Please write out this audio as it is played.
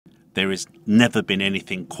There has never been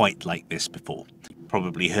anything quite like this before. You've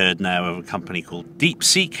probably heard now of a company called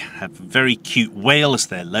DeepSeek, have a very cute whale as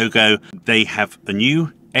their logo. They have a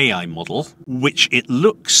new AI model, which it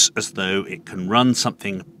looks as though it can run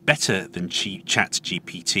something better than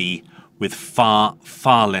ChatGPT with far,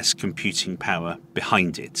 far less computing power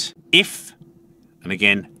behind it. If, and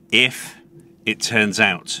again, if it turns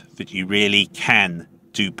out that you really can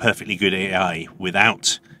do perfectly good AI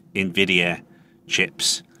without Nvidia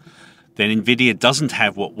chips, then Nvidia doesn't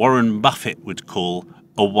have what Warren Buffett would call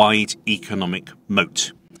a wide economic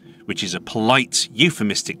moat, which is a polite,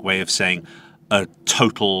 euphemistic way of saying a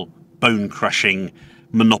total, bone-crushing,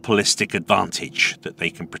 monopolistic advantage that they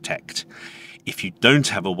can protect. If you don't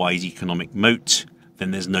have a wide economic moat,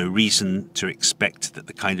 then there's no reason to expect that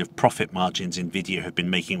the kind of profit margins Nvidia have been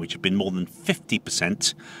making, which have been more than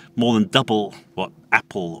 50%, more than double what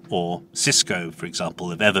Apple or Cisco, for example,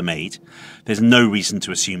 have ever made, there's no reason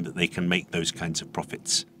to assume that they can make those kinds of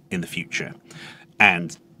profits in the future.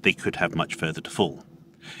 And they could have much further to fall.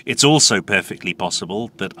 It's also perfectly possible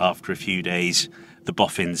that after a few days, the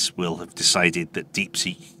boffins will have decided that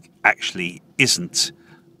DeepSeek actually isn't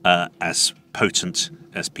as potent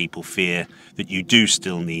as people fear, that you do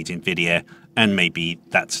still need Nvidia, and maybe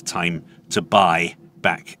that's time to buy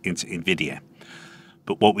back into Nvidia.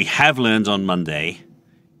 But what we have learned on Monday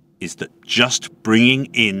is that just bringing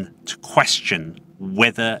in to question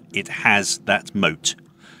whether it has that moat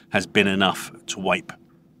has been enough to wipe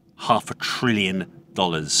 $500 billion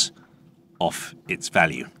off its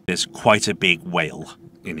value. There's quite a big whale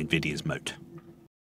in Nvidia's moat.